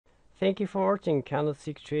Thank you for watching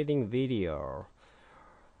candlestick trading video.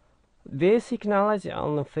 Basic knowledge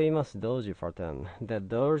on famous doji pattern. The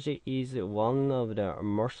doji is one of the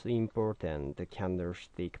most important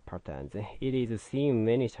candlestick patterns. It is seen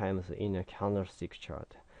many times in a candlestick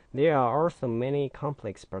chart. There are also many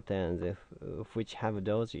complex patterns which have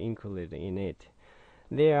doji included in it.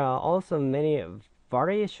 There are also many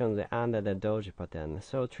variations under the doji pattern,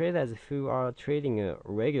 so traders who are trading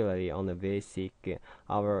regularly on the basic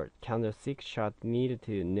our candlestick chart need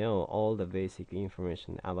to know all the basic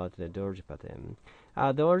information about the doji pattern.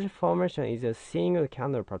 A doji formation is a single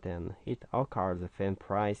candle pattern. It occurs when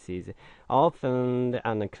prices open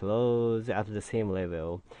and close at the same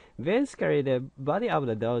level. Basically, the body of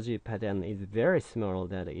the doji pattern is very small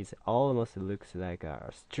that it almost looks like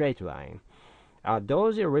a straight line.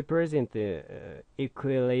 Doji represent the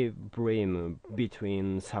equilibrium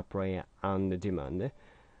between supply and demand,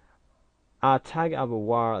 a tug of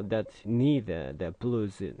war that neither the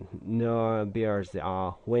bulls nor bears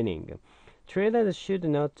are winning. Traders should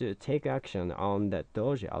not take action on the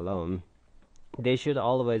doji alone. They should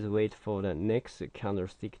always wait for the next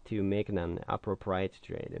candlestick to make an appropriate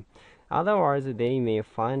trade. Otherwise, they may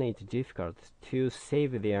find it difficult to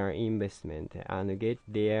save their investment and get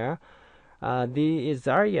their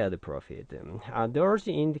desired profit. Doji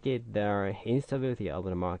indicate the instability of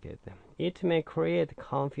the market. It may create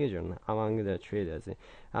confusion among the traders,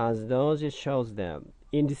 as doji shows the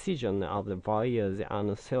indecision of the buyers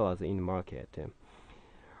and sellers in the market.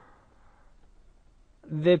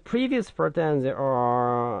 The previous patterns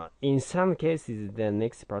or in some cases the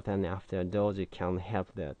next pattern after doji can help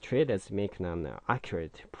the traders make an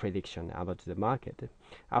accurate prediction about the market.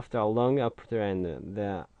 After a long uptrend,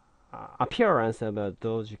 the appearance of a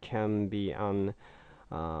doji can be an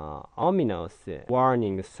ominous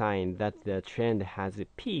warning sign that the trend has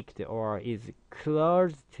peaked or is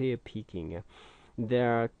close to peaking.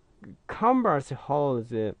 The converse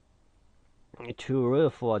holds true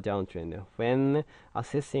for a downtrend. When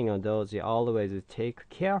assessing a doji, always take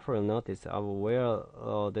careful notice of where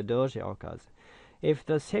the doji occurs. If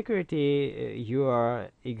the security you are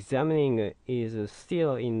examining is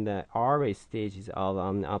still in the early stages of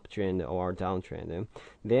an uptrend or downtrend,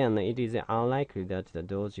 then it is unlikely that the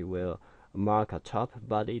doji will mark a top,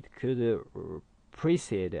 but it could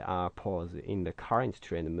precede a pause in the current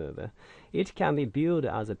trend move. It can be viewed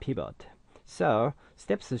as a pivot. So,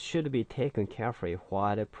 steps should be taken carefully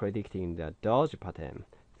while predicting the doji pattern.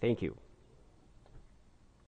 Thank you.